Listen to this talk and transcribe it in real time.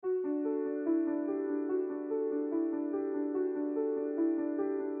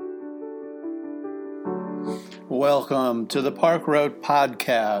Welcome to the Park Road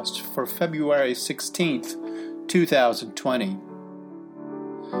Podcast for February 16th, 2020.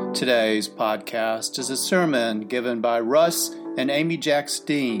 Today's podcast is a sermon given by Russ and Amy Jacks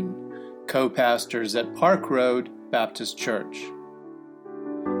Dean, co-pastors at Park Road Baptist Church.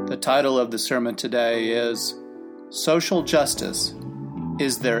 The title of the sermon today is Social Justice.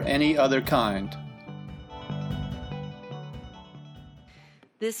 Is there any other kind?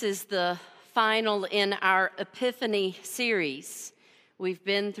 This is the final in our Epiphany series. We've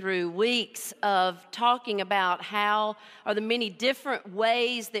been through weeks of talking about how are the many different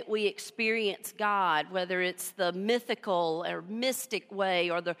ways that we experience God, whether it's the mythical or mystic way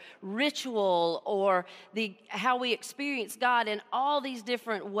or the ritual or how we experience God in all these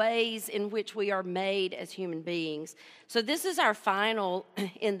different ways in which we are made as human beings. So this is our final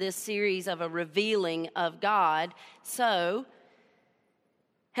in this series of a revealing of God. So,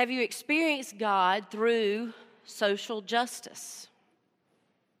 have you experienced God through social justice?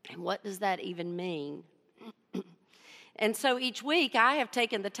 And what does that even mean? And so each week I have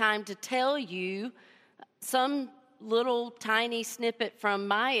taken the time to tell you some little tiny snippet from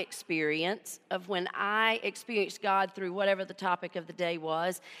my experience of when I experienced God through whatever the topic of the day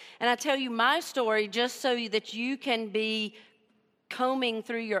was. And I tell you my story just so that you can be combing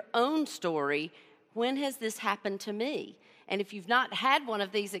through your own story. When has this happened to me? And if you've not had one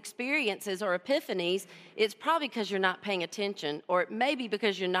of these experiences or epiphanies, it's probably because you're not paying attention, or it may be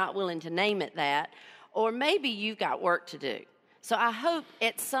because you're not willing to name it that, or maybe you've got work to do. So I hope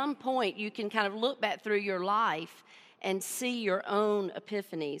at some point you can kind of look back through your life and see your own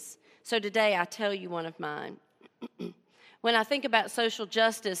epiphanies. So today I tell you one of mine. When I think about social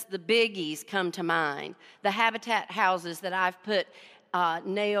justice, the biggies come to mind. The habitat houses that I've put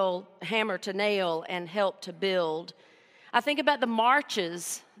hammer to nail and helped to build. I think about the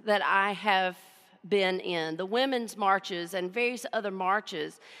marches that I have been in, the women's marches and various other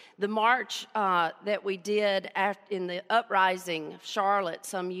marches. The march that we did in the uprising of Charlotte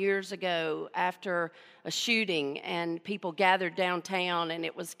some years ago after a shooting, and people gathered downtown and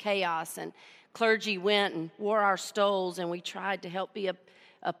it was chaos, and clergy went and wore our stoles and we tried to help be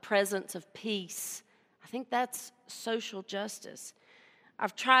a presence of peace. I think that's social justice.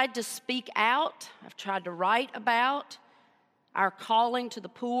 I've tried to speak out. I've tried to write about our calling to the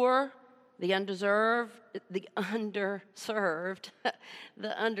poor, the underserved,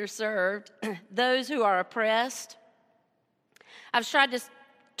 those who are oppressed. I've tried to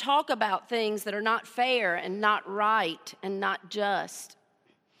talk about things that are not fair and not right and not just.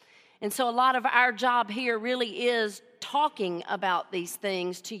 And so a lot of our job here really is talking about these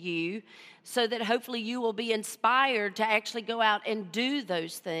things to you so that hopefully you will be inspired to actually go out and do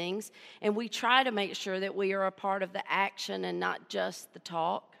those things. And we try to make sure that we are a part of the action and not just the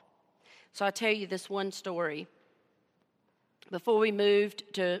talk. So I'll tell you this one story. Before we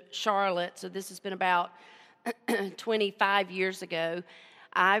moved to Charlotte, so this has been about 25 years ago,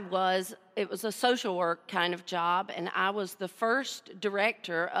 it was a social work kind of job, and I was the first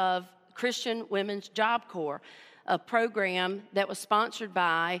director of Christian Women's Job Corps, a program that was sponsored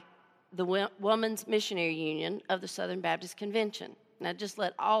by the Women's Missionary Union of the Southern Baptist Convention. Now just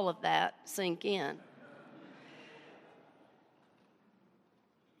let all of that sink in.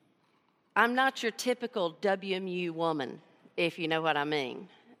 I'm not your typical WMU woman, if you know what I mean.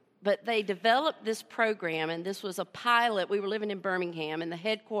 But they developed this program, and this was a pilot. We were living in Birmingham, and the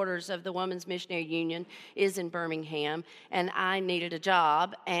headquarters of the Women's Missionary Union is in Birmingham, and I needed a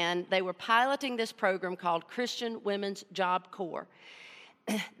job. And they were piloting this program called Christian Women's Job Corps.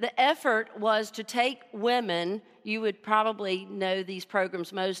 The effort was to take women, you would probably know these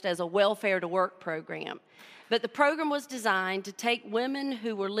programs most as a welfare to work program. But the program was designed to take women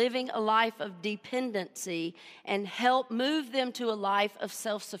who were living a life of dependency and help move them to a life of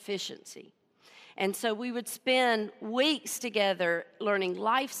self-sufficiency. And so we would spend weeks together learning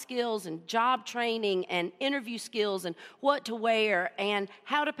life skills and job training and interview skills and what to wear and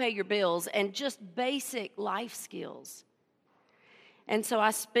how to pay your bills and just basic life skills. And so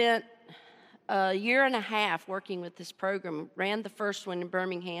I spent a year and a half working with this program, ran the first one in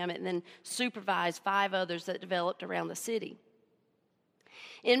Birmingham, and then supervised 5 others that developed around the city.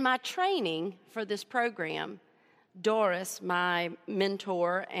 In my training for this program, Doris, my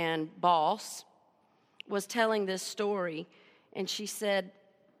mentor and boss, was telling this story, and she said,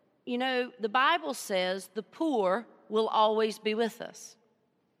 you know, the Bible says the poor will always be with us.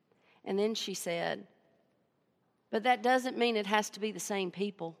 And then she said, but that doesn't mean it has to be the same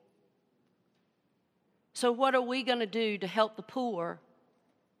people. So what are we going to do to help the poor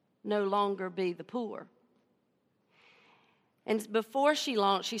no longer be the poor? And before she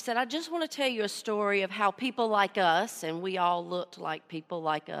launched, she said, I just want to tell you a story of how people like us, and we all looked like people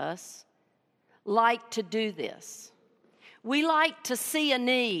like us, like to do this. We like to see a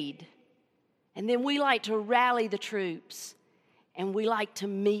need, and then we like to rally the troops, and we like to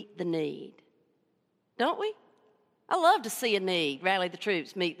meet the need. Don't we? I love to see a need, rally the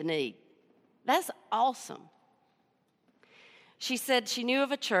troops, meet the need. That's awesome. She said she knew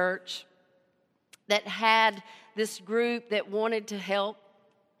of a church that had this group that wanted to help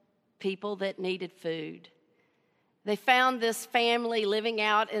people that needed food. They found this family living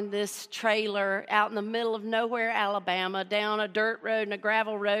out in this trailer out in the middle of nowhere, Alabama, down a dirt road and a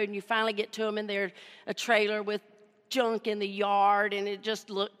gravel road, and you finally get to them in their a trailer with junk in the yard, and it just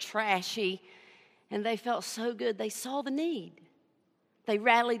looked trashy. And they felt so good. They saw the need. They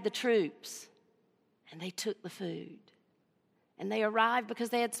rallied the troops, and they took the food. And they arrived because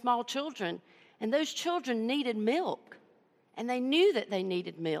they had small children, and those children needed milk, and they knew that they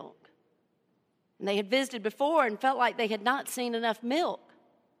needed milk. And they had visited before and felt like they had not seen enough milk.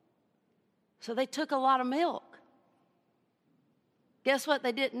 So they took a lot of milk. Guess what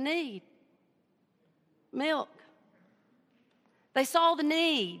they didn't need? Milk. They saw the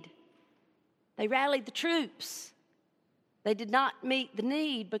need. They rallied the troops. They did not meet the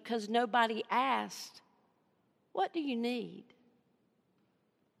need because nobody asked, what do you need?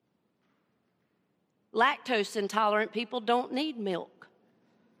 Lactose intolerant people don't need milk.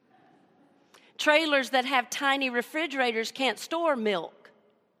 Trailers that have tiny refrigerators can't store milk.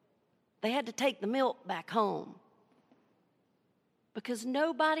 They had to take the milk back home because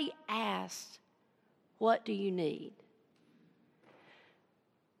nobody asked, what do you need?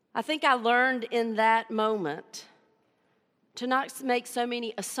 I think I learned in that moment to not make so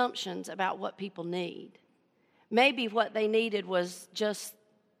many assumptions about what people need. Maybe what they needed was just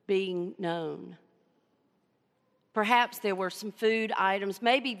being known. Perhaps there were some food items.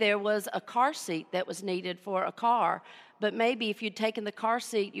 Maybe there was a car seat that was needed for a car. But maybe if you'd taken the car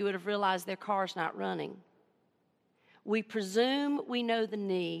seat, you would have realized their car's not running. We presume we know the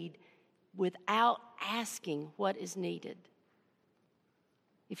need without asking what is needed.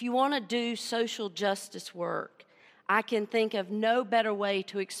 If you want to do social justice work, I can think of no better way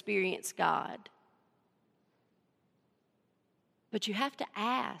to experience God. But you have to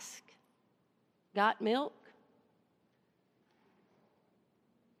ask, got milk?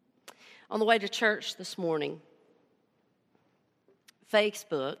 On the way to church this morning,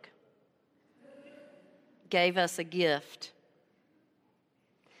 Facebook gave us a gift.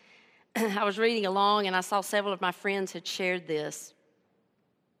 I was reading along and I saw several of my friends had shared this.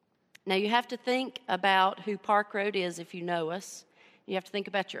 Now you have to think about who Park Road is if you know us. You have to think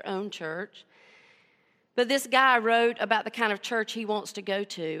about your own church. But this guy wrote about the kind of church he wants to go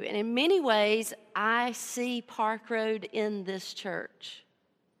to. And in many ways, I see Park Road in this church.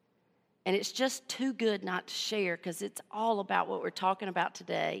 And it's just too good not to share because it's all about what we're talking about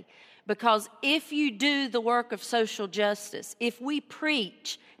today. Because if you do the work of social justice, if we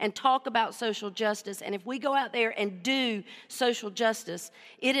preach and talk about social justice, and if we go out there and do social justice,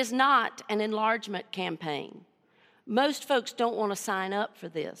 it is not an enlargement campaign. Most folks don't want to sign up for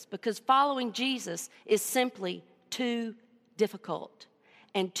this because following Jesus is simply too difficult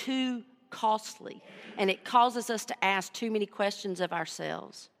and too costly, and it causes us to ask too many questions of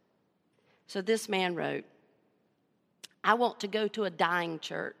ourselves. So this man wrote, I want to go to a dying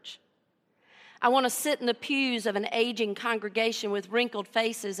church. I want to sit in the pews of an aging congregation with wrinkled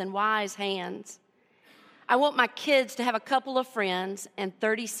faces and wise hands. I want my kids to have a couple of friends and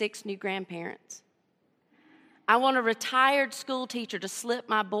 36 new grandparents. I want a retired school teacher to slip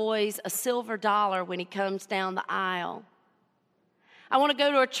my boys a silver dollar when he comes down the aisle. I want to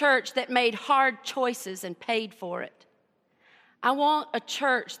go to a church that made hard choices and paid for it. I want a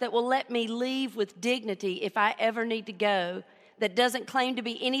church that will let me leave with dignity if I ever need to go, that doesn't claim to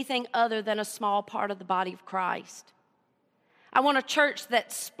be anything other than a small part of the body of Christ. I want a church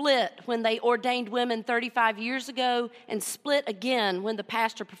that split when they ordained women 35 years ago and split again when the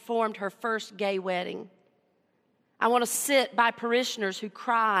pastor performed her first gay wedding. I want to sit by parishioners who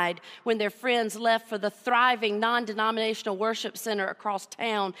cried when their friends left for the thriving non-denominational worship center across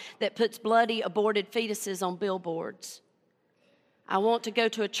town that puts bloody aborted fetuses on billboards. I want to go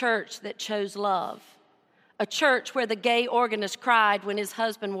to a church that chose love, a church where the gay organist cried when his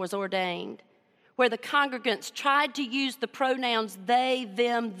husband was ordained, where the congregants tried to use the pronouns they,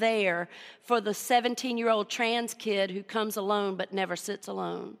 them, their for the 17-year-old trans kid who comes alone but never sits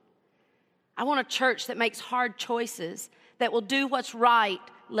alone. I want a church that makes hard choices, that will do what's right,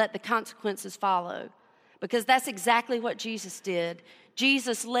 let the consequences follow, because that's exactly what Jesus did.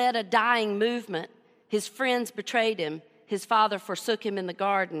 Jesus led a dying movement. His friends betrayed him. his father forsook him in the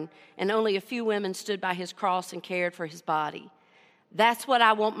garden, and only a few women stood by his cross and cared for his body. That's what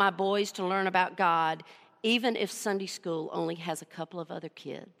I want my boys to learn about God, even if Sunday school only has a couple of other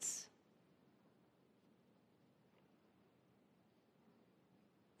kids.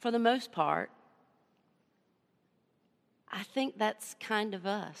 For the most part, I think that's kind of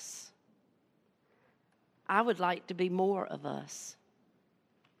us. I would like to be more of us.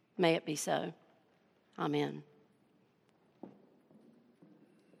 May it be so. Amen.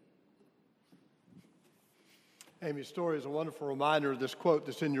 Amy's story is a wonderful reminder of this quote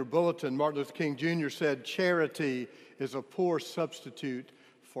that's in your bulletin. Martin Luther King Jr. said, "Charity is a poor substitute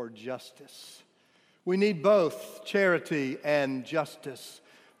for justice." We need both charity and justice,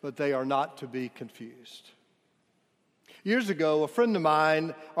 but they are not to be confused. Years ago, a friend of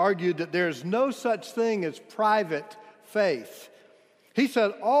mine argued that there is no such thing as private faith. He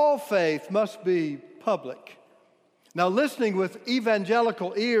said all faith must be public. Now, listening with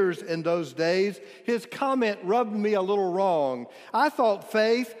evangelical ears in those days, his comment rubbed me a little wrong. I thought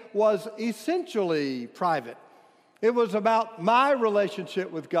faith was essentially private. It was about my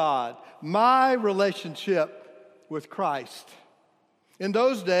relationship with God, my relationship with Christ. In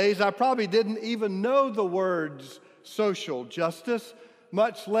those days, I probably didn't even know the words social justice,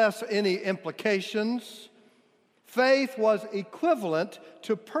 much less any implications. Faith was equivalent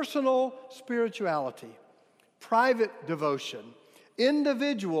to personal spirituality, private devotion,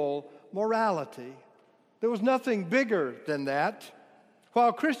 individual morality. There was nothing bigger than that.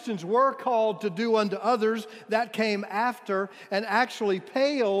 While Christians were called to do unto others, that came after and actually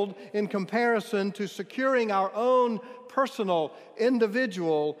paled in comparison to securing our own personal,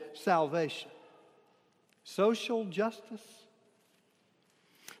 individual salvation. Social justice?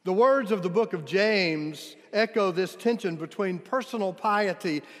 The words of the book of James echo this tension between personal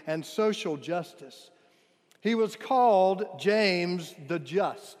piety and social justice. He was called James the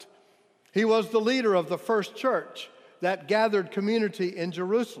Just. He was the leader of the first church that gathered community in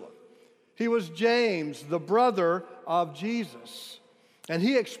Jerusalem. He was James, the brother of Jesus. And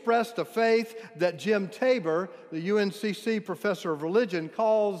he expressed a faith that Jim Tabor, the UNCC professor of religion,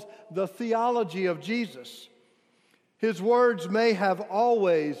 calls the theology of Jesus. His words may have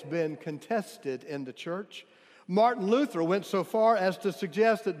always been contested in the church. Martin Luther went so far as to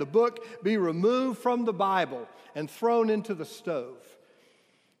suggest that the book be removed from the Bible and thrown into the stove.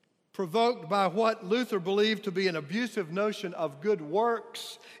 Provoked by what Luther believed to be an abusive notion of good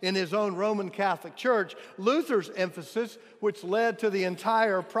works in his own Roman Catholic Church, Luther's emphasis, which led to the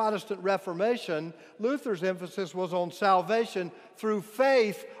entire Protestant Reformation, Luther's emphasis was on salvation through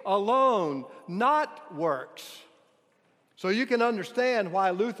faith alone, not works. So you can understand why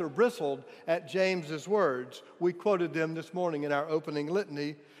Luther bristled at James's words. We quoted them this morning in our opening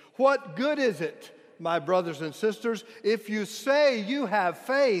litany. What good is it, my brothers and sisters, if you say you have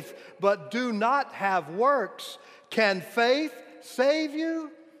faith but do not have works? Can faith save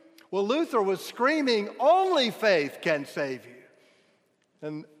you? Well, Luther was screaming, only faith can save you.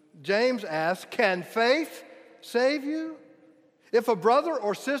 And James asked, can faith save you? If a brother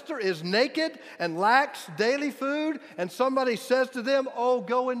or sister is naked and lacks daily food, and somebody says to them, oh,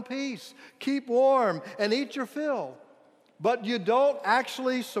 go in peace, keep warm, and eat your fill, but you don't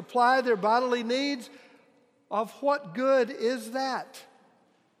actually supply their bodily needs, of what good is that?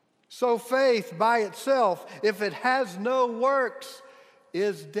 So faith by itself, if it has no works,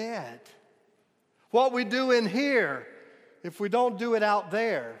 is dead. What we do in here, if we don't do it out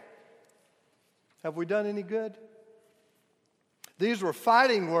there, have we done any good? These were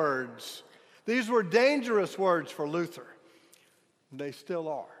fighting words. These were dangerous words for Luther. They still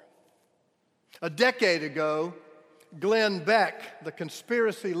are. A decade ago, Glenn Beck, the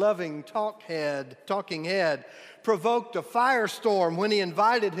conspiracy-loving talking head, provoked a firestorm when he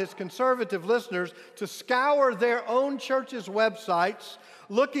invited his conservative listeners to scour their own church's websites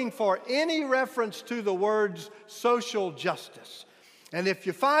looking for any reference to the words social justice. And if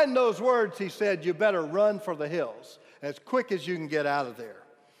you find those words, he said, you better run for the hills as quick as you can get out of there.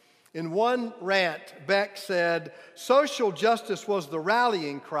 In one rant, Beck said, social justice was the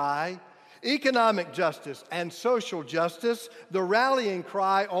rallying cry, economic justice and social justice, the rallying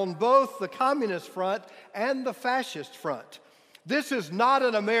cry on both the communist front and the fascist front. This is not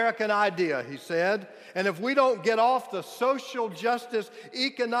an American idea, he said, and if we don't get off the social justice,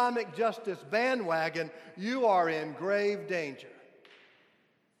 economic justice bandwagon, you are in grave danger.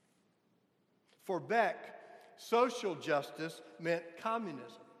 For Beck, social justice meant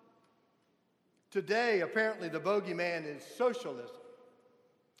communism. Today, apparently, the bogeyman is socialism.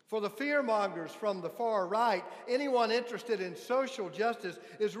 For the fearmongers from the far right, anyone interested in social justice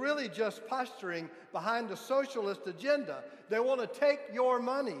is really just posturing behind the socialist agenda. They want to take your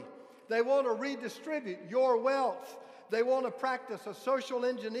money. They want to redistribute your wealth. They want to practice a social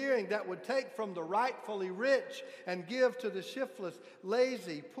engineering that would take from the rightfully rich and give to the shiftless,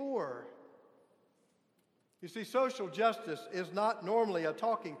 lazy, poor. You see, social justice is not normally a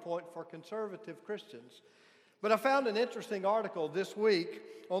talking point for conservative Christians. But I found an interesting article this week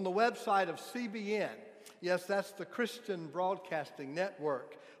on the website of CBN. Yes, that's the Christian Broadcasting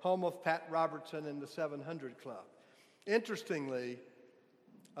Network, home of Pat Robertson and the 700 Club. Interestingly,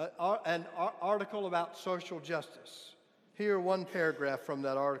 an article about social justice. Here, one paragraph from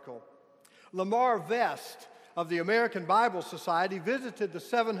that article. Lamar Vest of the American Bible Society visited the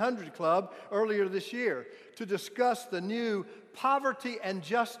 700 Club earlier this year to discuss the new Poverty and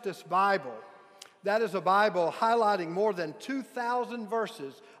Justice Bible. That is a Bible highlighting more than 2,000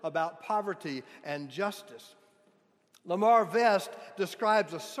 verses about poverty and justice. Lamar Vest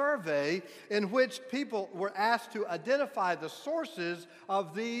describes a survey in which people were asked to identify the sources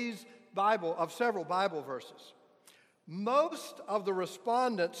of several Bible verses. Most of the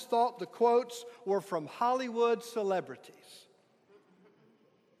respondents thought the quotes were from Hollywood celebrities.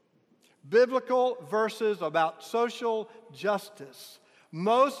 Biblical verses about social justice.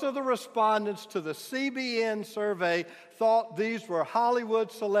 Most of the respondents to the CBN survey thought these were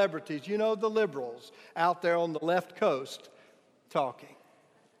Hollywood celebrities, you know, the liberals out there on the left coast talking.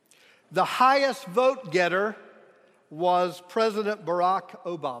 The highest vote getter was President Barack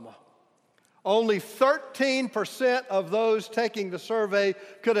Obama. Only 13% of those taking the survey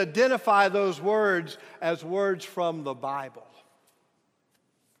could identify those words as words from the Bible.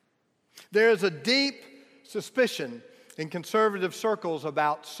 There is a deep suspicion in conservative circles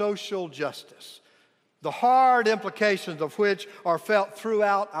about social justice, the hard implications of which are felt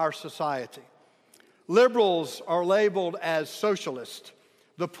throughout our society. Liberals are labeled as socialist.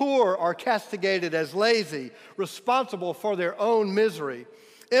 The poor are castigated as lazy, responsible for their own misery.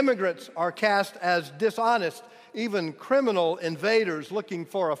 Immigrants are cast as dishonest, even criminal invaders looking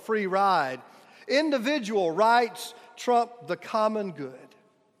for a free ride. Individual rights trump the common good.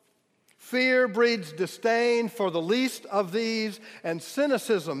 Fear breeds disdain for the least of these, and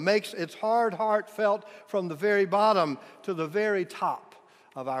cynicism makes its hard heart felt from the very bottom to the very top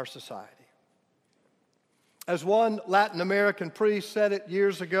of our society. As one Latin American priest said it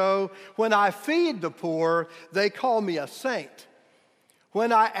years ago, when I feed the poor, they call me a saint.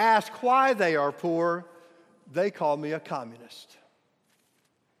 When I ask why they are poor, they call me a communist.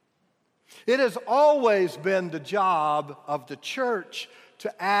 It has always been the job of the church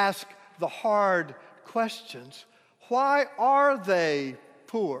to ask the hard questions. Why are they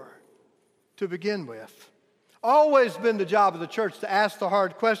poor to begin with? Always been the job of the church to ask the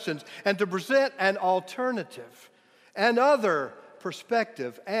hard questions and to present an alternative, an other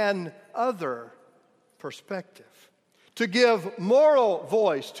perspective, to give moral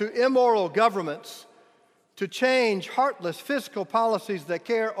voice to immoral governments, to change heartless fiscal policies that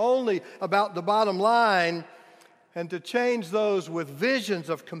care only about the bottom line, and to change those with visions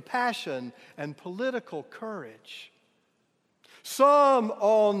of compassion and political courage. Some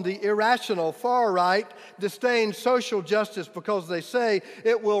on the irrational far right disdain social justice because they say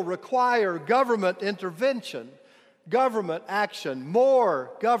it will require government intervention, government action,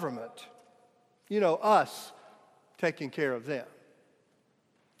 more government. You know, us taking care of them.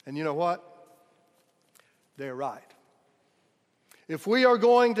 And you know what? They're right. If we are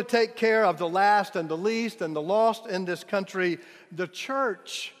going to take care of the last and the least and the lost in this country, the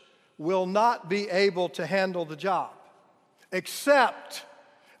church will not be able to handle the job, except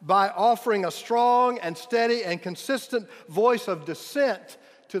by offering a strong and steady and consistent voice of dissent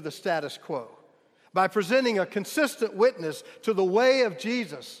to the status quo, by presenting a consistent witness to the way of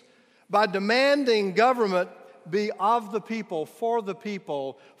Jesus, by demanding government be of the people,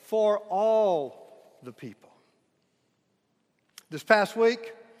 for all the people. This past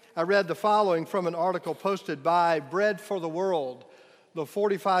week, I read the following from an article posted by Bread for the World, the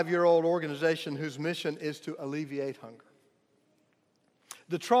 45-year-old organization whose mission is to alleviate hunger.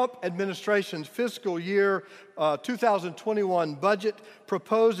 The Trump administration's fiscal year 2021 budget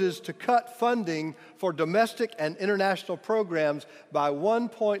proposes to cut funding for domestic and international programs by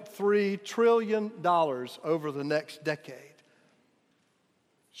 $1.3 trillion over the next decade.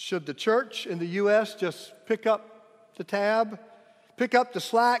 Should the church in the U.S. just pick up the tab, pick up the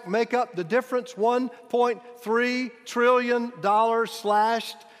slack, make up the difference? $1.3 trillion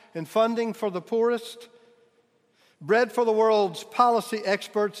slashed in funding for the poorest? Bread for the World's policy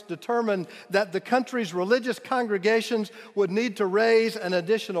experts determined that the country's religious congregations would need to raise an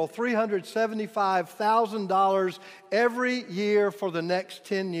additional $375,000 every year for the next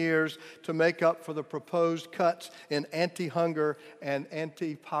 10 years to make up for the proposed cuts in anti-hunger and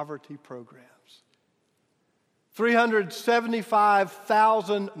anti-poverty programs.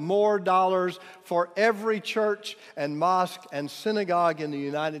 $375,000 more dollars for every church and mosque and synagogue in the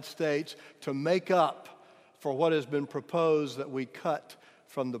United States to make up for what has been proposed that we cut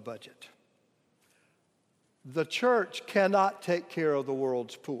from the budget. The church cannot take care of the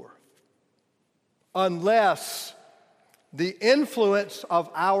world's poor unless the influence of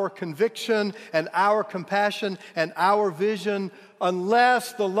our conviction and our compassion and our vision,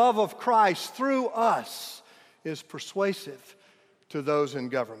 unless the love of Christ through us is persuasive to those in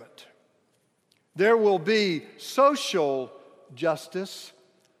government. There will be social justice,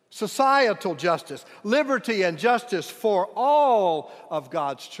 societal justice, liberty and justice for all of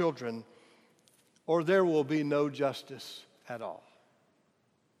God's children, or there will be no justice at all.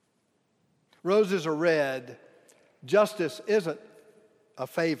 Roses are red. Justice isn't a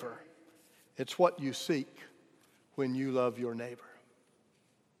favor. It's what you seek when you love your neighbor.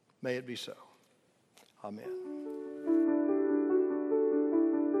 May it be so. Amen.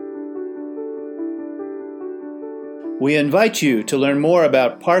 We invite you to learn more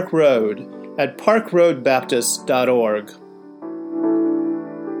about Park Road at parkroadbaptist.org.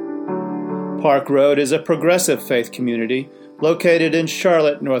 Park Road is a progressive faith community located in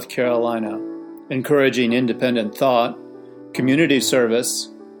Charlotte, North Carolina, encouraging independent thought, community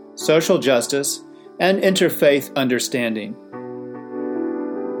service, social justice, and interfaith understanding.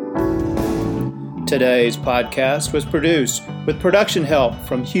 Today's podcast was produced with production help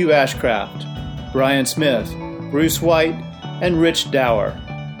from Hugh Ashcraft, Brian Smith, Bruce White, and Rich Dower.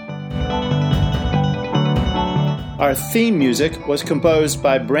 Our theme music was composed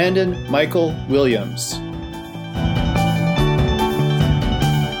by Brandon Michael Williams.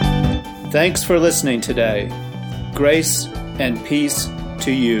 Thanks for listening today. Grace and peace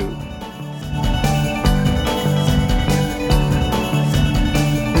to you.